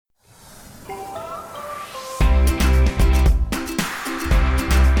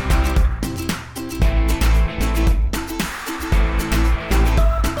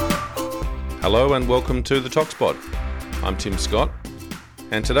Hello and welcome to the ToxPod. I'm Tim Scott,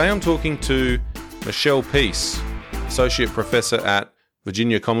 and today I'm talking to Michelle Peace, Associate Professor at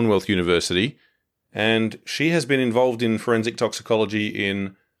Virginia Commonwealth University, and she has been involved in forensic toxicology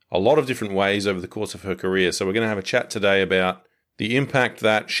in a lot of different ways over the course of her career. So we're going to have a chat today about the impact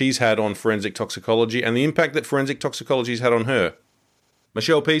that she's had on forensic toxicology and the impact that forensic toxicology has had on her.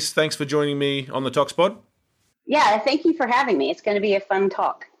 Michelle Peace, thanks for joining me on the ToxPod. Yeah, thank you for having me. It's going to be a fun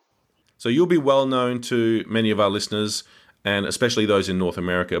talk. So you'll be well known to many of our listeners, and especially those in North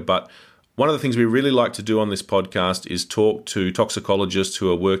America. But one of the things we really like to do on this podcast is talk to toxicologists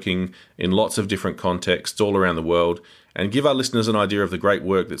who are working in lots of different contexts all around the world and give our listeners an idea of the great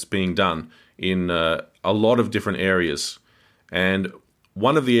work that's being done in a lot of different areas. And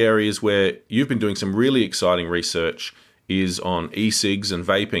one of the areas where you've been doing some really exciting research is on e-cigs and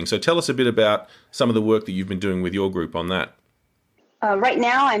vaping. So tell us a bit about some of the work that you've been doing with your group on that. Right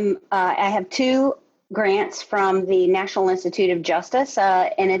now, I have two grants from the National Institute of Justice,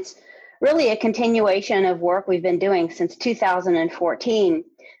 and it's really a continuation of work we've been doing since 2014.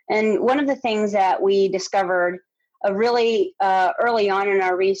 And one of the things that we discovered really early on in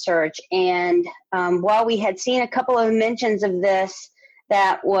our research, and while we had seen a couple of mentions of this,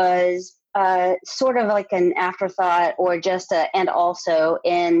 that was sort of like an afterthought or just and also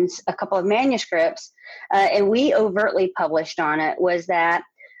in a couple of manuscripts, and we overtly published on it, was that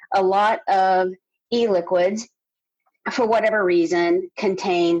a lot of e-liquids, for whatever reason,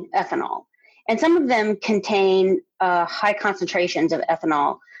 contain ethanol. And some of them contain high concentrations of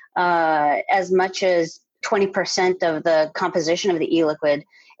ethanol, as much as 20% of the composition of the e-liquid,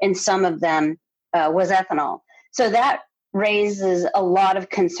 and some of them was ethanol. So that raises a lot of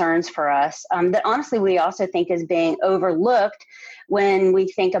concerns for us that honestly we also think is being overlooked when we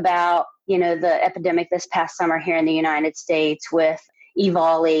think about, the epidemic this past summer here in the United States with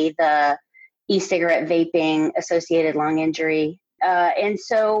EVALI, the e-cigarette vaping associated lung injury. And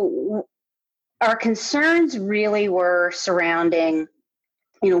so our concerns really were surrounding,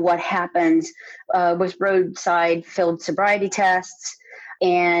 what happens with roadside field sobriety tests,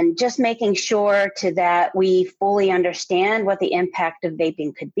 and just making sure that we fully understand what the impact of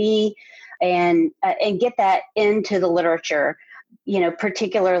vaping could be, and get that into the literature,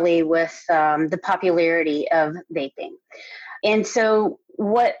 particularly with the popularity of vaping. And so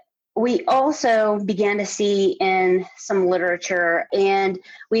what we also began to see in some literature, and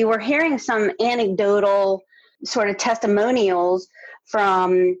we were hearing some anecdotal sort of testimonials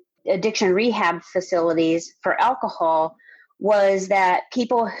from addiction rehab facilities for alcohol, was that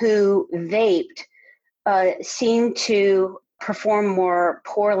people who vaped seemed to perform more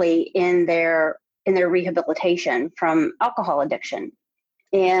poorly in their rehabilitation from alcohol addiction.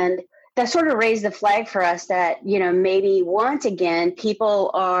 And that sort of raised the flag for us that, maybe once again, people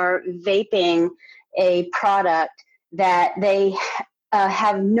are vaping a product that they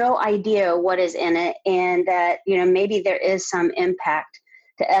have no idea what is in it, and that, maybe there is some impact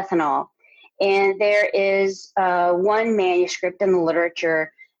to ethanol. And there is one manuscript in the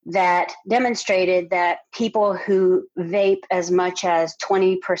literature that demonstrated that people who vape as much as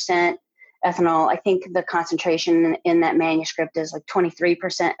 20% ethanol, I think the concentration in that manuscript is like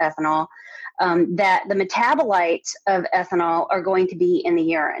 23% ethanol, that the metabolites of ethanol are going to be in the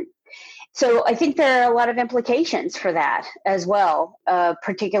urine. So I think there are a lot of implications for that as well,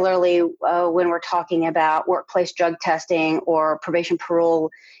 particularly when we're talking about workplace drug testing or probation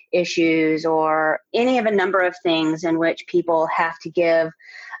parole issues, or any of a number of things in which people have to give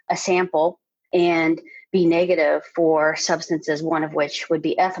a sample and be negative for substances, one of which would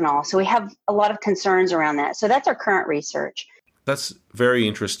be ethanol. So we have a lot of concerns around that. So that's our current research. That's very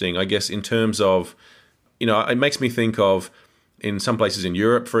interesting, I guess, in terms of, it makes me think of in some places in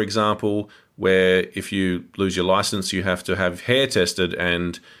Europe, for example, where if you lose your license, you have to have hair tested.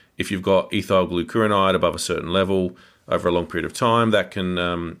 And if you've got ethyl glucuronide above a certain level over a long period of time, that can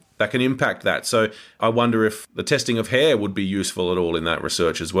impact that. So I wonder if the testing of hair would be useful at all in that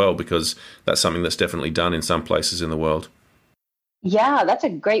research as well, because that's something that's definitely done in some places in the world. Yeah, that's a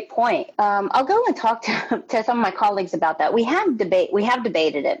great point. I'll go and talk to some of my colleagues about that. We have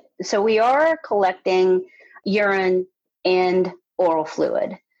debated it. So we are collecting urine and oral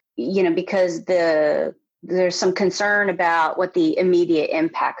fluid, because there's some concern about what the immediate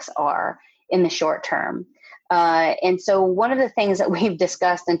impacts are in the short term. And so one of the things that we've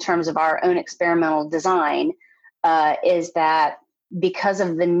discussed in terms of our own experimental design is that because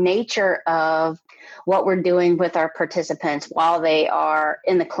of the nature of what we're doing with our participants while they are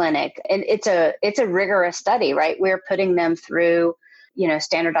in the clinic, and it's a rigorous study, right? We're putting them through,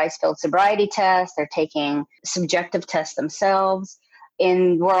 standardized field sobriety tests. They're taking subjective tests themselves.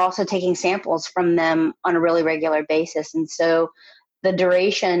 And we're also taking samples from them on a really regular basis. And so the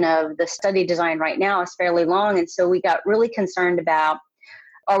duration of the study design right now is fairly long. And so we got really concerned about,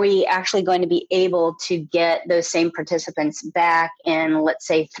 are we actually going to be able to get those same participants back in, let's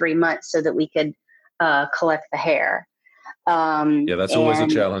say, 3 months so that we could collect the hair? Yeah, that's always a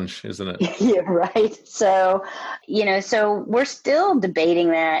challenge, isn't it? Yeah, right. So, so we're still debating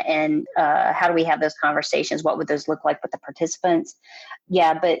that, and how do we have those conversations? What would those look like with the participants?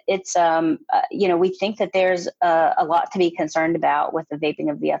 Yeah, but it's, we think that there's a lot to be concerned about with the vaping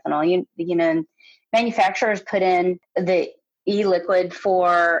of the ethanol. Manufacturers put in the e-liquid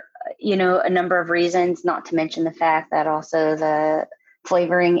for, a number of reasons, not to mention the fact that also the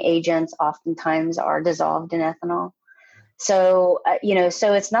flavoring agents oftentimes are dissolved in ethanol. So,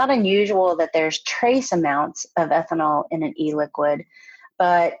 so it's not unusual that there's trace amounts of ethanol in an e-liquid,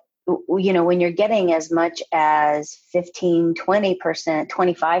 but, when you're getting as much as 15, 20%,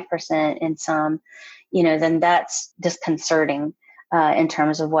 25% in some, then that's disconcerting in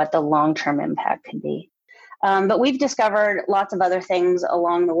terms of what the long-term impact could be. But we've discovered lots of other things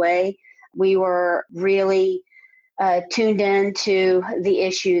along the way. We were really tuned in to the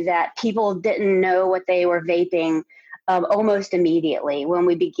issue that people didn't know what they were vaping almost immediately when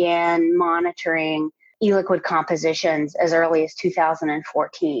we began monitoring e-liquid compositions as early as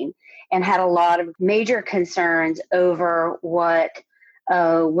 2014, and had a lot of major concerns over what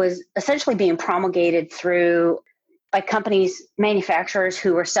was essentially being promulgated through by companies, manufacturers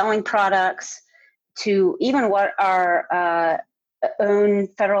who were selling products, to even what our own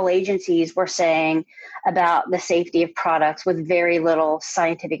federal agencies were saying about the safety of products with very little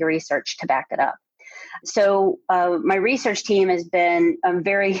scientific research to back it up. So my research team has been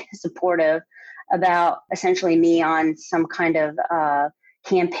very supportive about essentially me on some kind of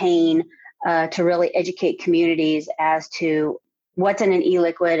campaign to really educate communities as to what's in an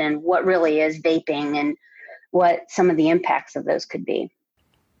e-liquid and what really is vaping and what some of the impacts of those could be.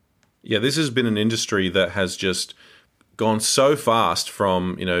 Yeah, this has been an industry that has just gone so fast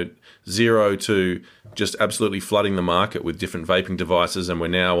from, zero to just absolutely flooding the market with different vaping devices. And we're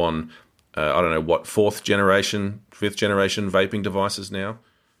now on, fifth generation vaping devices now?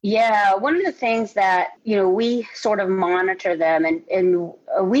 Yeah, one of the things that, we sort of monitor them, and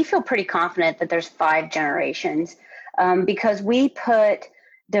we feel pretty confident that there's 5 generations because we put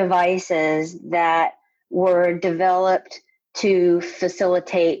devices that were developed to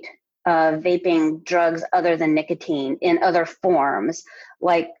facilitate vaping drugs other than nicotine in other forms,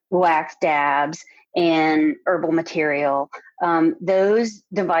 like wax dabs and herbal material. Those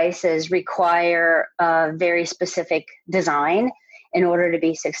devices require a very specific design in order to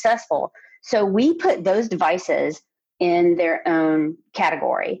be successful. So we put those devices in their own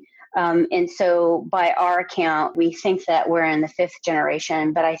category. And so by our account, we think that we're in the 5th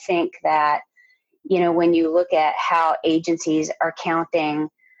generation, but I think that, when you look at how agencies are counting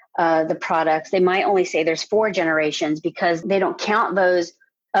the products, they might only say there's 4 generations because they don't count those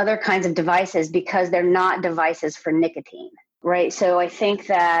other kinds of devices because they're not devices for nicotine, right? So I think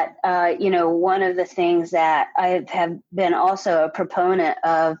that, one of the things that I have been also a proponent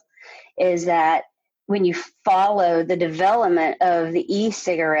of is that when you follow the development of the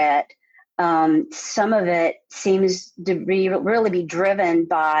e-cigarette, some of it seems to really be driven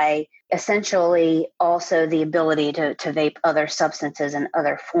by essentially also the ability to vape other substances in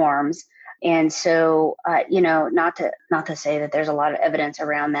other forms. And so, not to say that there's a lot of evidence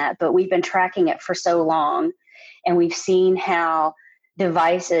around that, but we've been tracking it for so long, and we've seen how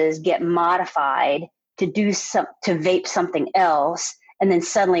devices get modified to vape something else, and then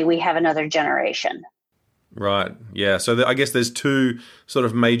suddenly we have another generation. Right. Yeah. So I guess there's 2 sort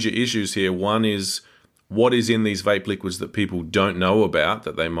of major issues here. One is what is in these vape liquids that people don't know about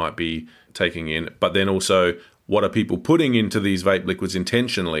that they might be taking in, but then also what are people putting into these vape liquids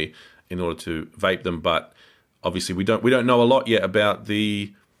intentionally in order to vape them. But obviously we don't know a lot yet about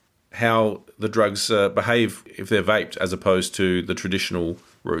how the drugs behave if they're vaped as opposed to the traditional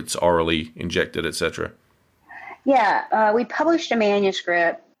routes, orally injected, etc. Yeah, we published a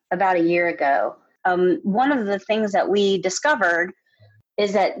manuscript about a year ago. One of the things that we discovered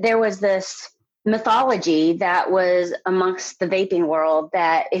is that there was this mythology that was amongst the vaping world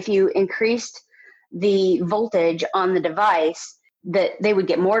that if you increased the voltage on the device, that they would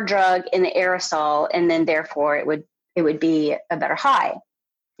get more drug in the aerosol, and then therefore it would be a better high.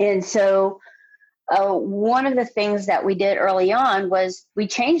 And so one of the things that we did early on was we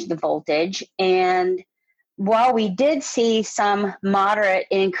changed the voltage, and while we did see some moderate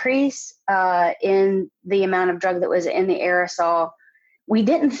increase in the amount of drug that was in the aerosol, we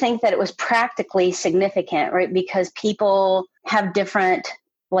didn't think that it was practically significant, right? Because people have different,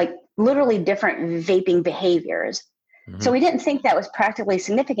 like literally different vaping behaviors. Mm-hmm. So we didn't think that was practically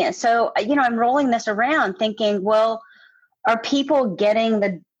significant. So, I'm rolling this around thinking, well, are people getting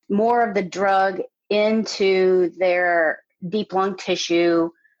the more of the drug into their deep lung tissue?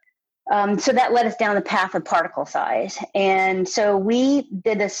 So that led us down the path of particle size. And so we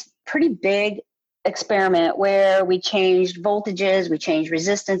did this pretty big experiment where we changed voltages, we changed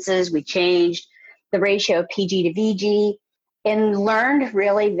resistances, we changed the ratio of PG to VG, and learned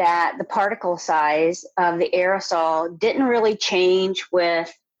really that the particle size of the aerosol didn't really change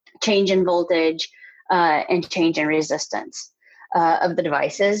with change in voltage and change in resistance of the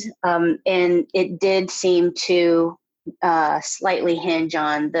devices. And it did seem to slightly hinge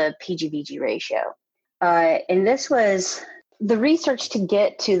on the PG-VG ratio. And this was the research to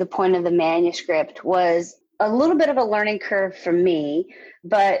get to the point of the manuscript was a little bit of a learning curve for me,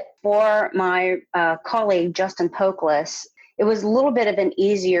 but for my colleague, Justin Pokless, it was a little bit of an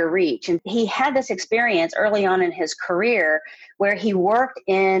easier reach. And he had this experience early on in his career where he worked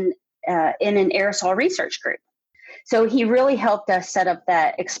in an aerosol research group. So he really helped us set up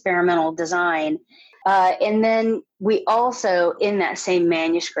that experimental design. And then we also, in that same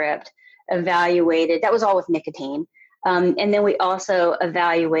manuscript, evaluated, that was all with nicotine. And then we also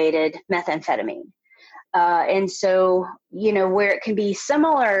evaluated methamphetamine. And so, where it can be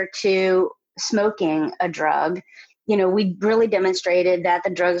similar to smoking a drug, we really demonstrated that the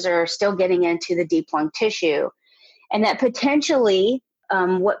drugs are still getting into the deep lung tissue, and that potentially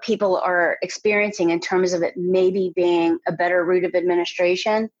what people are experiencing in terms of it maybe being a better route of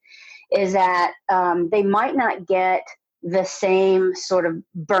administration is that they might not get the same sort of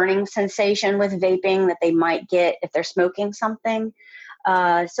burning sensation with vaping that they might get if they're smoking something.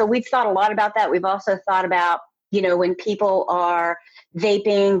 So we've thought a lot about that. We've also thought about, when people are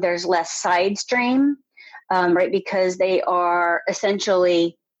vaping, there's less side stream, right? Because they are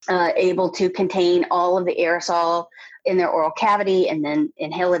essentially able to contain all of the aerosol in their oral cavity and then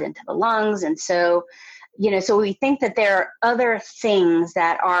inhale it into the lungs. And so, so we think that there are other things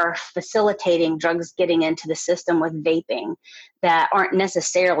that are facilitating drugs getting into the system with vaping that aren't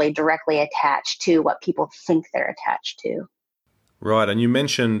necessarily directly attached to what people think they're attached to. Right. And you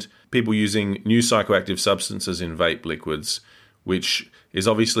mentioned people using new psychoactive substances in vape liquids, which is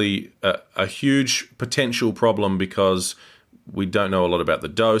obviously a huge potential problem because we don't know a lot about the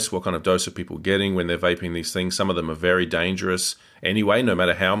dose. What kind of dose are people getting when they're vaping these things? Some of them are very dangerous anyway, no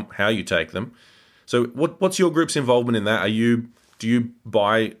matter how you take them. So what's your group's involvement in that? Do you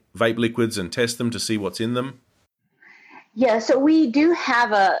buy vape liquids and test them to see what's in them? Yeah, so we do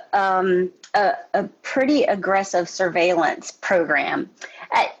have a pretty aggressive surveillance program.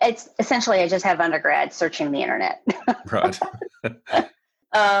 It's essentially, I just have undergrads searching the internet. Right.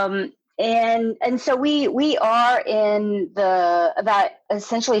 And so we are about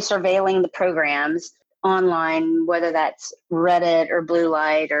essentially surveilling the programs online, whether that's Reddit or Blue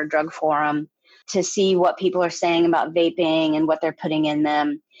Light or Drug Forum, to see what people are saying about vaping and what they're putting in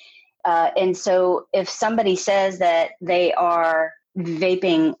them. And so if somebody says that they are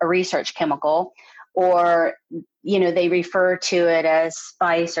vaping a research chemical, or, they refer to it as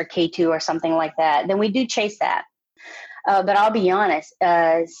spice or K2 or something like that, then we do chase that. But I'll be honest,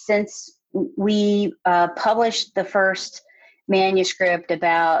 since we published the first manuscript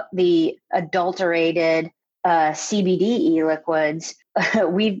about the adulterated CBD e-liquids,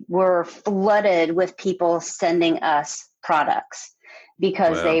 we were flooded with people sending us products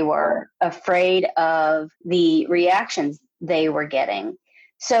because Wow. They were afraid of the reactions they were getting.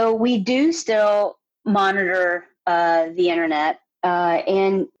 So we do still monitor the internet,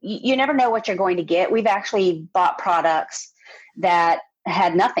 and you never know what you're going to get. We've actually bought products that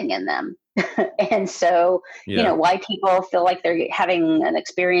had nothing in them. And so, why people feel like they're having an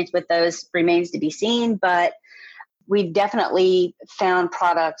experience with those remains to be seen. But we've definitely found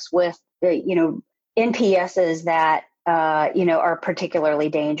products with, NPSs that, are particularly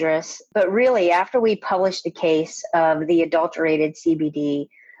dangerous. But really, after we published the case of the adulterated CBD,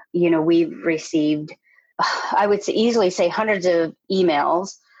 we've received, I would easily say, hundreds of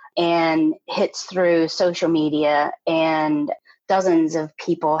emails and hits through social media, and dozens of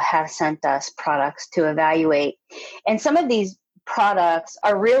people have sent us products to evaluate. And some of these products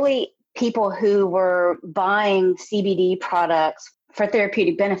are really people who were buying CBD products for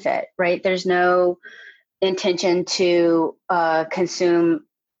therapeutic benefit, right? There's no intention to consume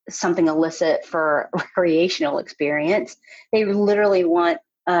something illicit for recreational experience. They literally want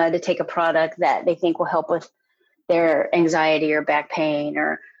to take a product that they think will help with their anxiety or back pain,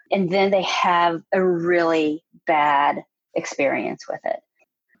 and then they have a really bad experience with it.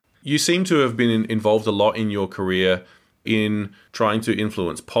 You seem to have been involved a lot in your career in trying to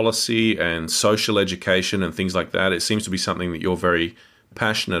influence policy and social education and things like that. It seems to be something that you're very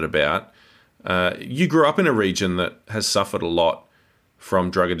passionate about. You grew up in a region that has suffered a lot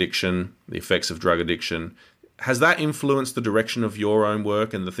from drug addiction, the effects of drug addiction. Has that influenced the direction of your own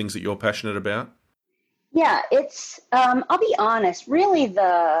work and the things that you're passionate about? Yeah, it's, I'll be honest, really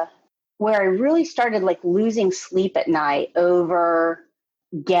where I really started like losing sleep at night over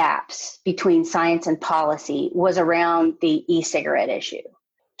gaps between science and policy was around the e-cigarette issue.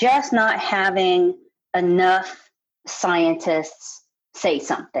 Just not having enough scientists say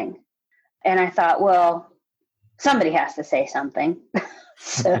something. And I thought, well, somebody has to say something.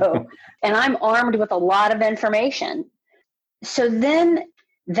 So, and I'm armed with a lot of information. So then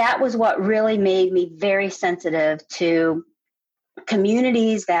that was what really made me very sensitive to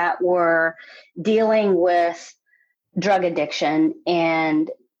communities that were dealing with drug addiction and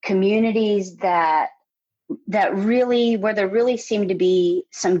communities that really, where there really seemed to be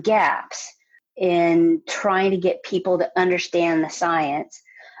some gaps in trying to get people to understand the science.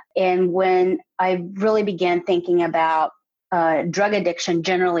 And when I really began thinking about drug addiction,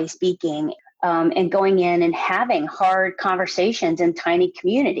 generally speaking, and going in and having hard conversations in tiny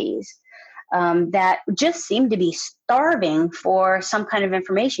communities that just seemed to be starving for some kind of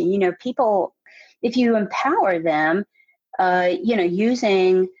information. You know, people, if you empower them,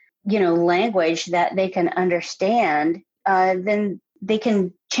 using, language that they can understand, then they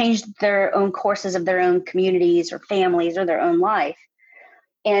can change their own courses of their own communities or families or their own life.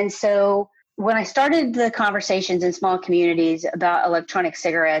 And so when I started the conversations in small communities about electronic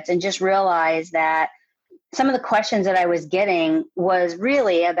cigarettes and just realized that some of the questions that I was getting was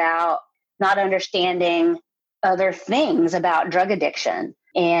really about not understanding other things about drug addiction.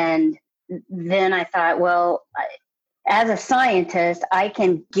 And then I thought, well, as a scientist, I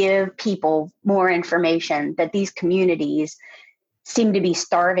can give people more information that these communities seem to be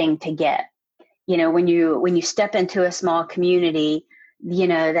starving to get. You know, when you step into a small community,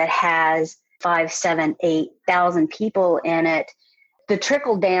 that has 5, 7, 8,000 people in it, the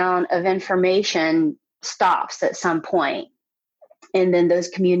trickle down of information stops at some point. And then those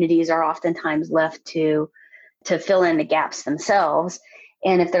communities are oftentimes left to fill in the gaps themselves.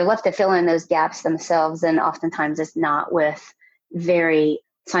 And if they're left to fill in those gaps themselves, then oftentimes it's not with very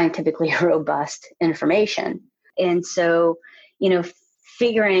scientifically robust information. And so,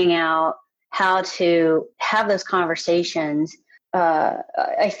 figuring out how to have those conversations, I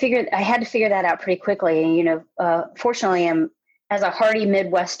had to figure that out pretty quickly. And, fortunately, as a hardy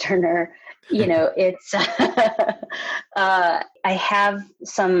Midwesterner, it's, I have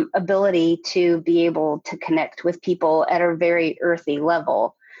some ability to be able to connect with people at a very earthy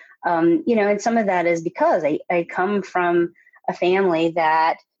level. And some of that is because I come from a family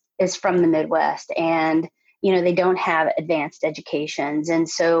that is from the Midwest and, they don't have advanced educations. And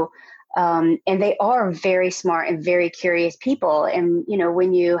so, and they are very smart and very curious people. And,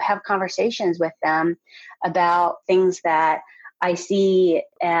 when you have conversations with them about things that I see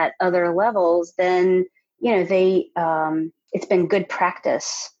at other levels, then, it's been good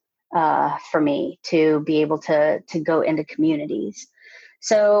practice for me to be able to go into communities.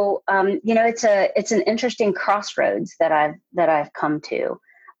 So, it's an interesting crossroads that I've come to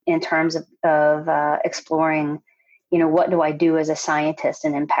in terms of exploring, what do I do as a scientist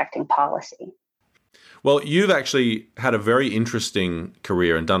in impacting policy? Well, you've actually had a very interesting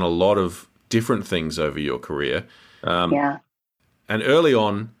career and done a lot of different things over your career. Yeah. And early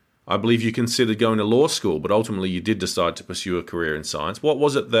on, I believe you considered going to law school, but ultimately you did decide to pursue a career in science. What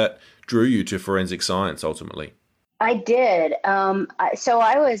was it that drew you to forensic science ultimately? I did. I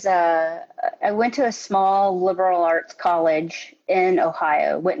went to a small liberal arts college in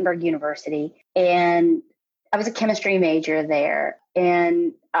Ohio, Wittenberg University, and I was a chemistry major there.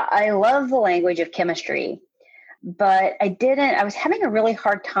 And I love the language of chemistry, but I was having a really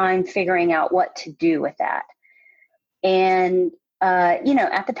hard time figuring out what to do with that. And,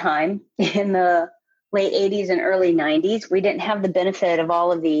 at the time in the late 80s and early 90s, we didn't have the benefit of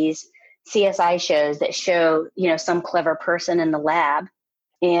all of these CSI shows that show, some clever person in the lab.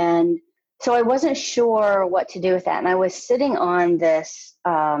 And so I wasn't sure what to do with that. And I was sitting on this,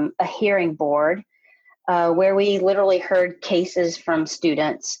 a hearing board where we literally heard cases from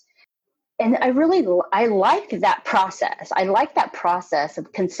students. And I liked that process. I liked that process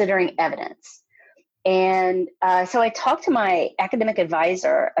of considering evidence. And so I talked to my academic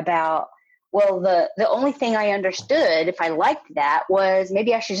advisor about, well, the only thing I understood, if I liked that, was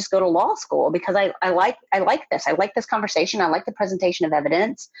maybe I should just go to law school because I like this. I like this conversation. I like the presentation of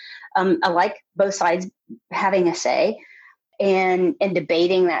evidence. I like both sides having a say. and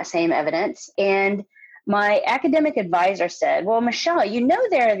debating that same evidence. And my academic advisor said, well, Michelle,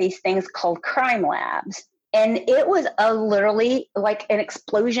 there are these things called crime labs. And it was literally like an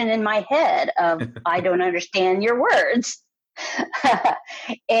explosion in my head of, I don't understand your words.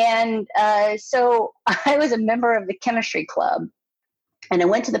 And so I was a member of the chemistry club. And I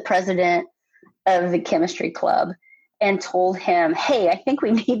went to the president of the chemistry club and told him, hey, I think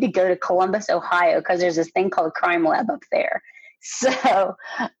we need to go to Columbus, Ohio, because there's this thing called crime lab up there. So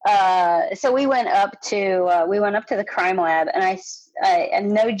we went up to the crime lab,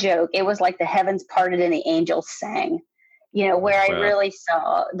 and no joke, it was like the heavens parted and the angels sang, where wow. I really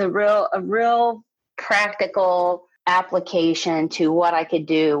saw a real practical application to what I could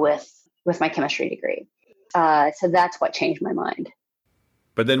do with my chemistry degree. So that's what changed my mind.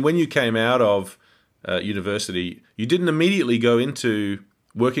 But then when you came out of university, you didn't immediately go into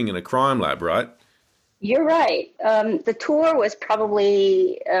working in a crime lab, right? You're right. The tour was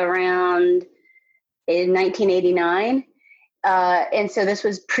probably around in 1989. And so this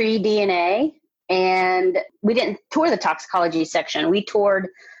was pre-DNA. And we didn't tour the toxicology section. We toured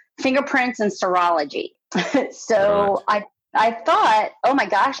fingerprints and serology. So right. I thought, oh my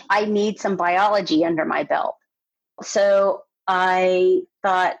gosh, I need some biology under my belt. So I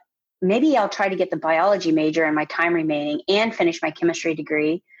thought maybe I'll try to get the biology major in my time remaining and finish my chemistry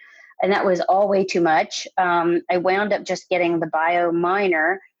degree. And that was all way too much. I wound up just getting the bio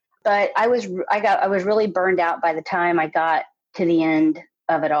minor, but I was really burned out by the time I got to the end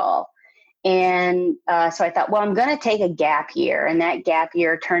of it all. And so I thought, well, I'm going to take a gap year, and that gap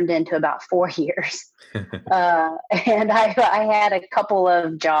year turned into about 4 years. And I had a couple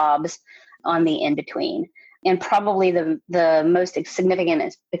of jobs on the in between. And probably the most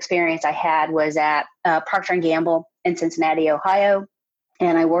significant experience I had was at Procter & Gamble in Cincinnati, Ohio.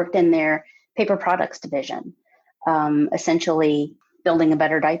 And I worked in their paper products division, essentially building a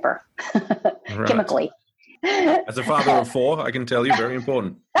better diaper right. chemically. As a father of 4, I can tell you, very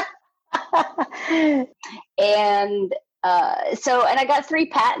important. And I got 3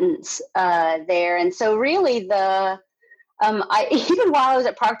 patents there. And so really even while I was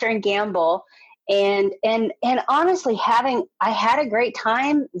at Procter & Gamble, and honestly, I had a great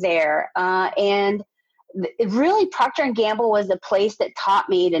time there. And really, Procter & Gamble was the place that taught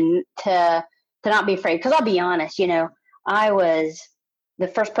me to not be afraid. Because I'll be honest, I was the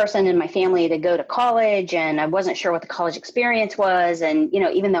first person in my family to go to college, and I wasn't sure what the college experience was. And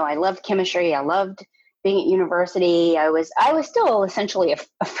even though I loved chemistry, I loved being at university, I was still essentially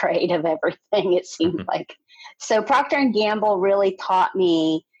afraid of everything. It seemed like. So Procter & Gamble really taught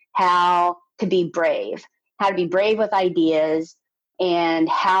me how to be brave with ideas, and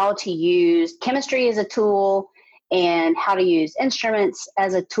how to use chemistry as a tool, and how to use instruments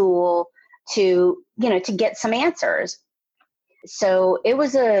as a tool to get some answers. So it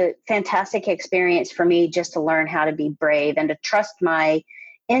was a fantastic experience for me just to learn how to be brave and to trust my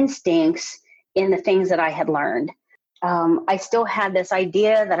instincts in the things that I had learned. I still had this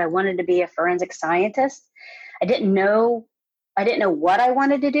idea that I wanted to be a forensic scientist. I didn't know what I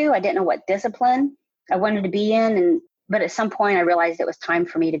wanted to do. I didn't know what discipline I wanted to be in. But at some point I realized it was time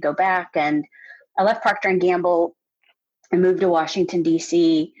for me to go back, and I left Procter & Gamble and moved to Washington,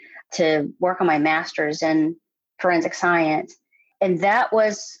 D.C. to work on my master's in forensic science. And that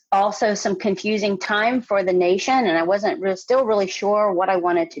was also some confusing time for the nation, and I wasn't still really sure what I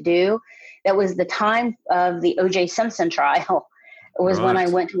wanted to do. That was the time of the O.J. Simpson trial. It was right. When I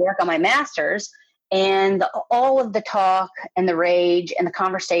went to work on my master's, and all of the talk and the rage and the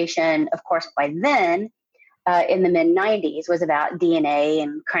conversation, of course, by then, in the mid-90s, was about DNA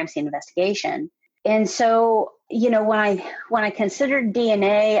and crime scene investigation. And so, when I considered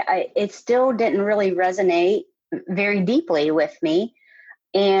DNA, it still didn't really resonate very deeply with me.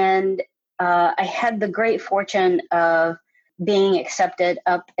 And I had the great fortune of being accepted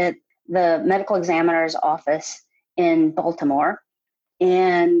up at the medical examiner's office in Baltimore.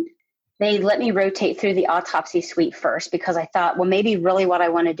 And they let me rotate through the autopsy suite first, because I thought, well, maybe really what I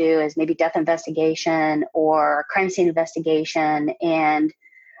want to do is maybe death investigation or crime scene investigation. And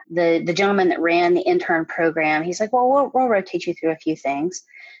the gentleman that ran the intern program, he's like, well, we'll rotate you through a few things.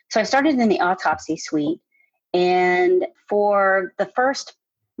 So I started in the autopsy suite. And for the first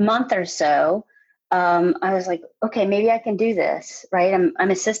month or so, I was like, okay, maybe I can do this, right? I'm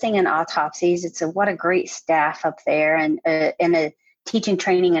assisting in autopsies. What a great staff up there, and in a teaching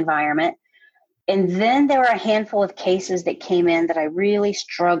training environment. And then there were a handful of cases that came in that I really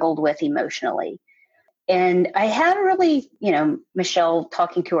struggled with emotionally. And I had really, Michelle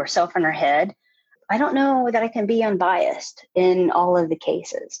talking to herself in her head, I don't know that I can be unbiased in all of the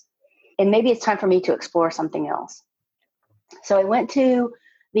cases. And maybe it's time for me to explore something else. So I went to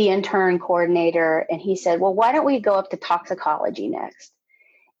the intern coordinator and he said, well, why don't we go up to toxicology next?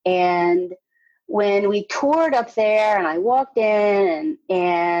 And when we toured up there and I walked in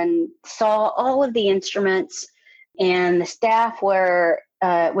and saw all of the instruments, and the staff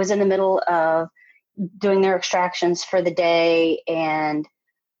was in the middle of doing their extractions for the day. And,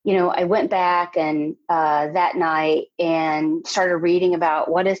 I went back and that night and started reading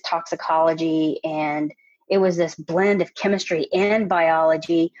about what is toxicology. And it was this blend of chemistry and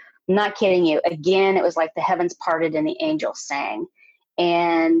biology. I'm not kidding you. Again, it was like the heavens parted and the angels sang.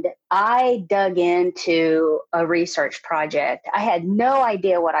 And I dug into a research project. I had no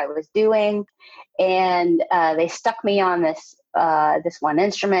idea what I was doing. And they stuck me on this one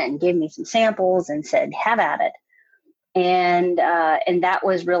instrument and gave me some samples and said, have at it. And that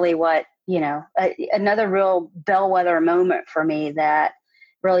was really what, another real bellwether moment for me that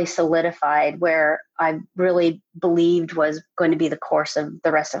really solidified where I really believed was going to be the course of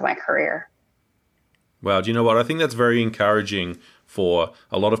the rest of my career. Wow. Do you know what? I think that's very encouraging for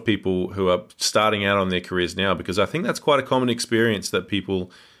a lot of people who are starting out on their careers now, because I think that's quite a common experience that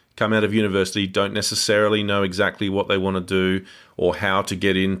people come out of university, don't necessarily know exactly what they want to do or how to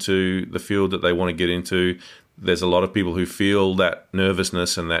get into the field that they want to get into. There's a lot of people who feel that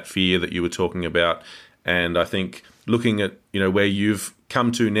nervousness and that fear that you were talking about. And I think looking at, where you've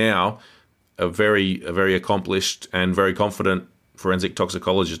come to now, a very accomplished and very confident forensic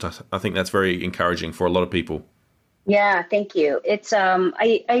toxicologist, I think that's very encouraging for a lot of people. Yeah, thank you. It's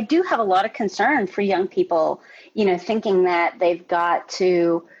I do have a lot of concern for young people, thinking that they've got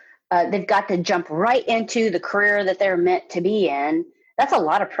to jump right into the career that they're meant to be in. That's a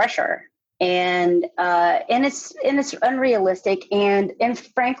lot of pressure, and it's unrealistic, and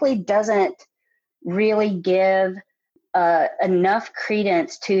frankly doesn't really give enough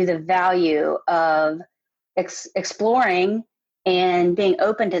credence to the value of exploring and being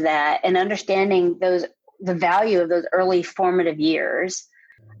open to that and understanding the value of those early formative years.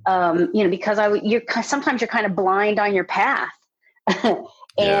 Because sometimes you're kind of blind on your path.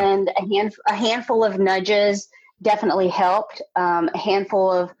 And a handful of nudges definitely helped. A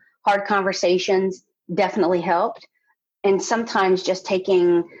handful of hard conversations definitely helped. And sometimes just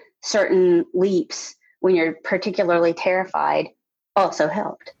taking certain leaps when you're particularly terrified also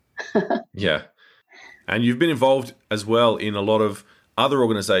helped. Yeah. And you've been involved as well in a lot of other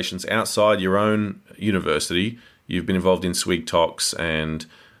organizations outside your own university. You've been involved in SWIG-Tox and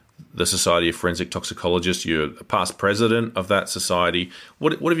the Society of Forensic Toxicologists. You're a past president of that society.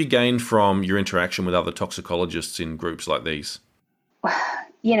 What have you gained from your interaction with other toxicologists in groups like these?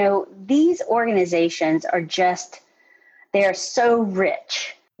 These organizations they're so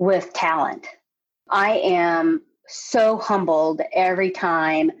rich with talent. I am so humbled every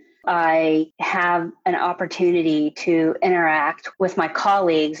time I have an opportunity to interact with my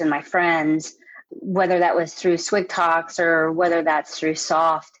colleagues and my friends, whether that was through SWIG-Tox or whether that's through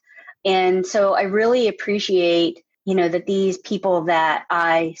SOFT. And so I really appreciate, that these people that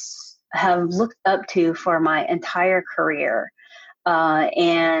I have looked up to for my entire career,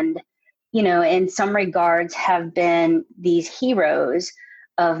 and, in some regards have been these heroes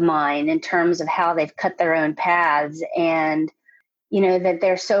of mine in terms of how they've cut their own paths, and that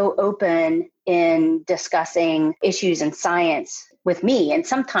they're so open in discussing issues in science with me. And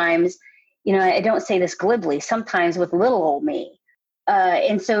sometimes, I don't say this glibly, sometimes with little old me.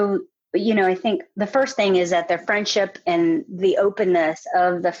 And so, I think the first thing is that their friendship and the openness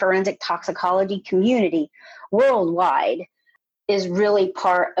of the forensic toxicology community worldwide is really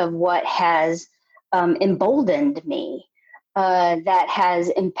part of what has emboldened me, that has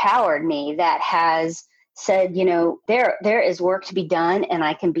empowered me, that has said, there is work to be done and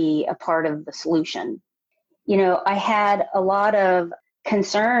I can be a part of the solution. I had a lot of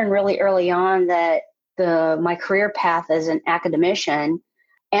concern really early on that my career path as an academician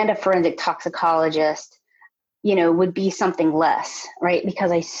and a forensic toxicologist, would be something less, right?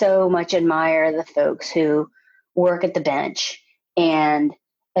 Because I so much admire the folks who work at the bench and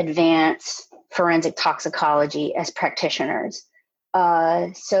advance forensic toxicology as practitioners.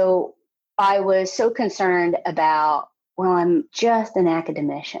 So I was so concerned about, well, I'm just an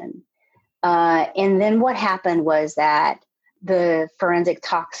academician. And then what happened was that the forensic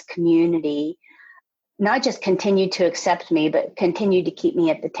tox community not just continued to accept me, but continued to keep me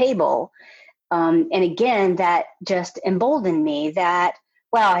at the table. And again, that just emboldened me that,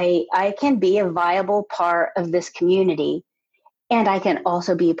 wow, I can be a viable part of this community, and I can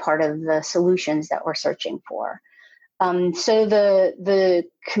also be a part of the solutions that we're searching for. So the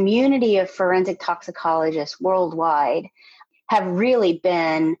community of forensic toxicologists worldwide have really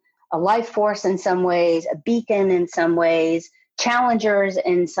been a life force in some ways, a beacon in some ways, challengers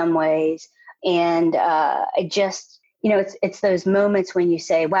in some ways. And I just, it's those moments when you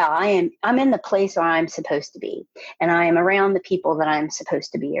say, wow, I'm in the place where I'm supposed to be, and I am around the people that I'm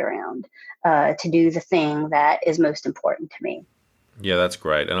supposed to be around to do the thing that is most important to me. Yeah, that's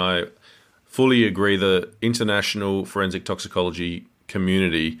great. And I fully agree. The international forensic toxicology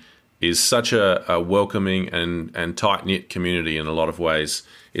community is such a welcoming and tight-knit community in a lot of ways.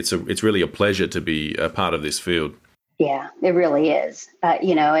 It's really a pleasure to be a part of this field. Yeah, it really is.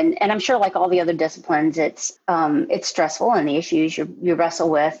 And I'm sure, like all the other disciplines, it's stressful, and the issues you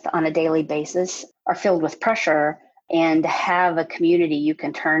wrestle with on a daily basis are filled with pressure. And to have a community you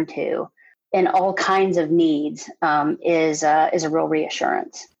can turn to in all kinds of needs is a real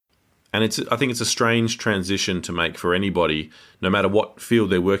reassurance. And I think it's a strange transition to make for anybody, no matter what field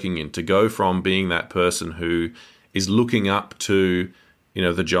they're working in, to go from being that person who is looking up to,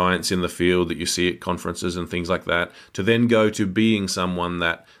 the giants in the field that you see at conferences and things like that, to then go to being someone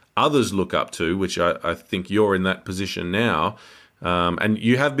that others look up to, which I think you're in that position now. And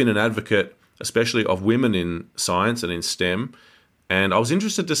you have been an advocate, especially of women in science and in STEM. And I was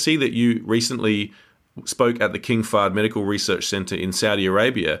interested to see that you recently spoke at the King Fahd Medical Research Center in Saudi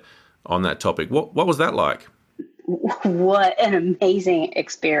Arabia on that topic. What was that like? What an amazing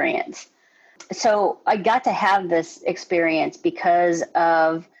experience. So I got to have this experience because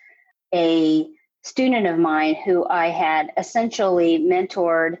of a student of mine who I had essentially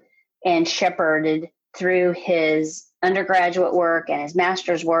mentored and shepherded through his undergraduate work and his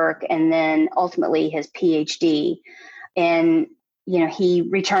master's work, and then ultimately his PhD. And, he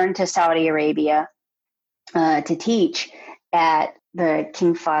returned to Saudi Arabia to teach at the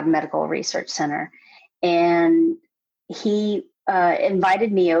King Fahd Medical Research Center. And he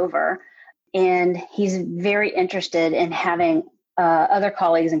invited me over, and he's very interested in having other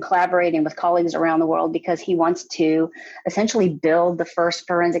colleagues and collaborating with colleagues around the world, because he wants to essentially build the first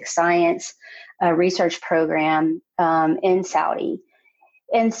forensic science research program in Saudi.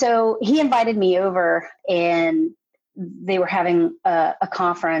 And so he invited me over, and they were having a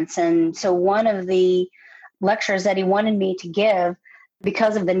conference. And so one of the lectures that he wanted me to give,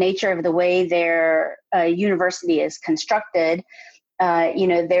 because of the nature of the way their university is constructed,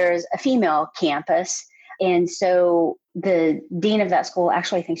 there's a female campus. And so the dean of that school,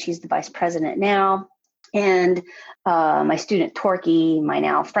 actually, I think she's the vice president now. And my student, Torquay, my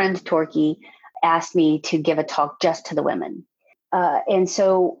now friend, Torquay, asked me to give a talk just to the women. And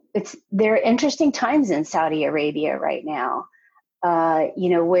so there are interesting times in Saudi Arabia right now,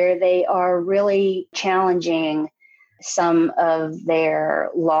 where they are really challenging some of their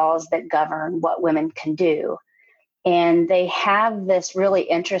laws that govern what women can do. And they have this really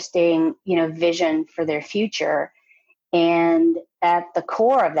interesting, vision for their future. And at the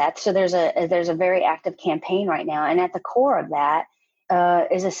core of that, so there's a very active campaign right now. And at the core of that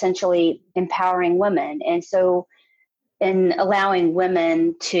is essentially empowering women. And so in allowing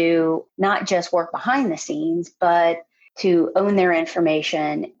women to not just work behind the scenes, but to own their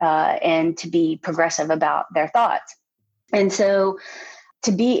information and to be progressive about their thoughts. And so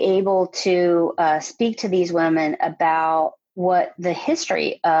to be able to speak to these women about what the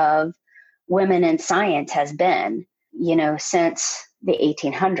history of women in science has been, since the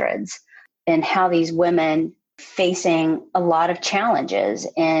 1800s, and how these women facing a lot of challenges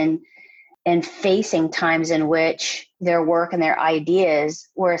and facing times in which their work and their ideas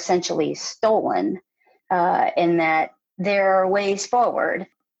were essentially stolen, and that there are ways forward.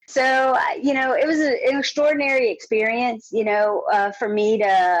 So, it was an extraordinary experience, for me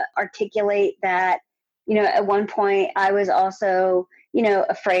to articulate that, at one point I was also,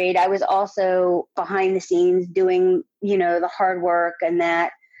 afraid. I was also behind the scenes doing, the hard work, and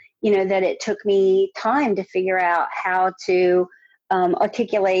that, that it took me time to figure out how to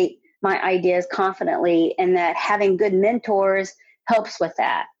articulate my ideas confidently, and that having good mentors helps with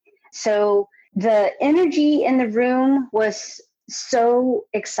that. So the energy in the room was so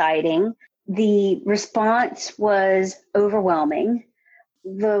exciting. The response was overwhelming.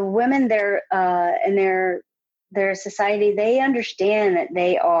 The women there and their society, they understand that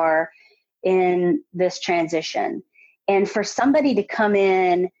they are in this transition. And for somebody to come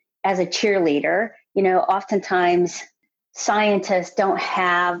in as a cheerleader, oftentimes scientists don't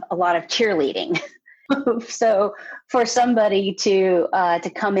have a lot of cheerleading. So for somebody to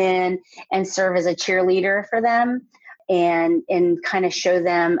come in and serve as a cheerleader for them and kind of show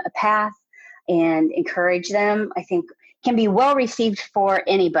them a path and encourage them, I think can be well received for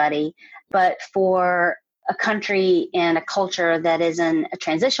anybody. But for a country and a culture that is in a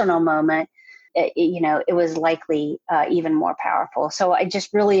transitional moment, it was likely even more powerful. So I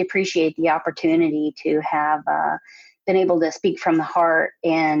just really appreciate the opportunity to have been able to speak from the heart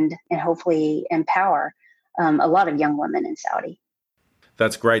and hopefully empower a lot of young women in Saudi.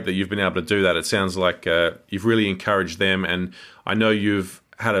 That's great that you've been able to do that. It sounds like you've really encouraged them, and I know you've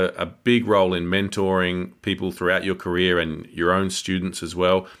had a big role in mentoring people throughout your career and your own students as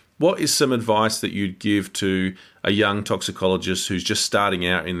well. What is some advice that you'd give to a young toxicologist who's just starting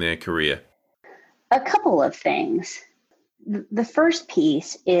out in their career? A couple of things. The first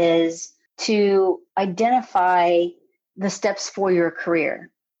piece is to identify the steps for your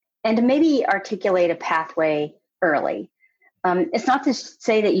career and to maybe articulate a pathway early. It's not to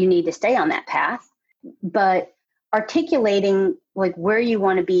say that you need to stay on that path, but articulating like where you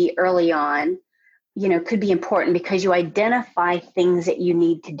want to be early on, could be important because you identify things that you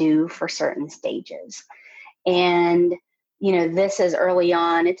need to do for certain stages. And, this is early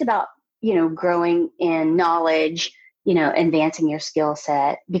on. It's about, growing in knowledge, advancing your skill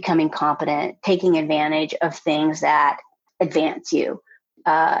set, becoming competent, taking advantage of things that advance you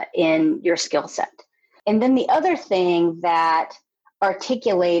in your skill set. And then the other thing that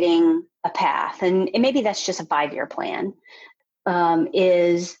articulating a path, and maybe that's just a 5-year plan,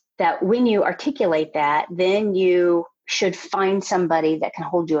 is that when you articulate that, then you should find somebody that can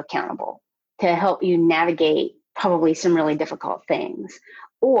hold you accountable to help you navigate probably some really difficult things,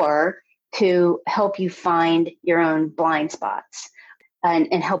 or to help you find your own blind spots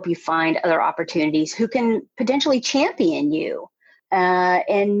and help you find other opportunities who can potentially champion you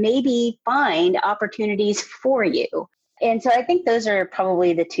and maybe find opportunities for you. And so I think those are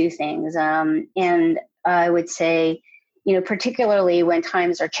probably the two things. And I would say, particularly when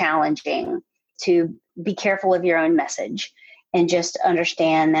times are challenging, to be careful of your own message and just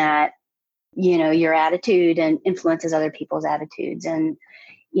understand that, your attitude and influences other people's attitudes. And,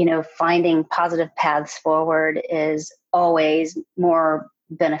 finding positive paths forward is always more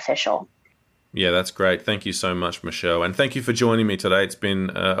beneficial. Yeah, that's great. Thank you so much, Michelle. And thank you for joining me today. It's been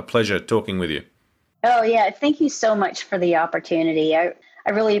a pleasure talking with you. Oh, yeah. Thank you so much for the opportunity. I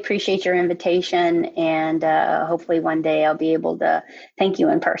really appreciate your invitation, and hopefully one day I'll be able to thank you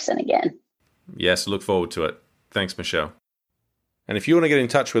in person again. Yes, look forward to it. Thanks, Michelle. And if you want to get in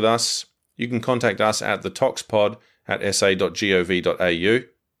touch with us, you can contact us at thetoxpod@sa.gov.au.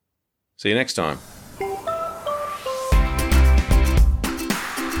 See you next time.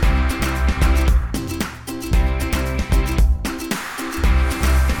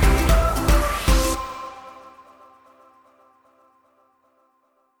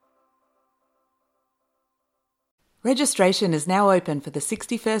 Registration is now open for the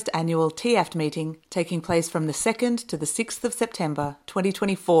 61st Annual TAFT meeting taking place from the 2nd to the 6th of September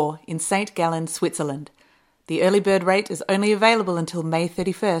 2024 in St. Gallen, Switzerland. The early bird rate is only available until May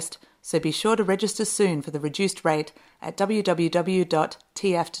 31st, so be sure to register soon for the reduced rate at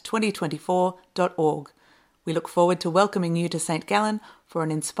www.taft2024.org. We look forward to welcoming you to St. Gallen for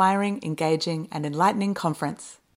an inspiring, engaging and enlightening conference.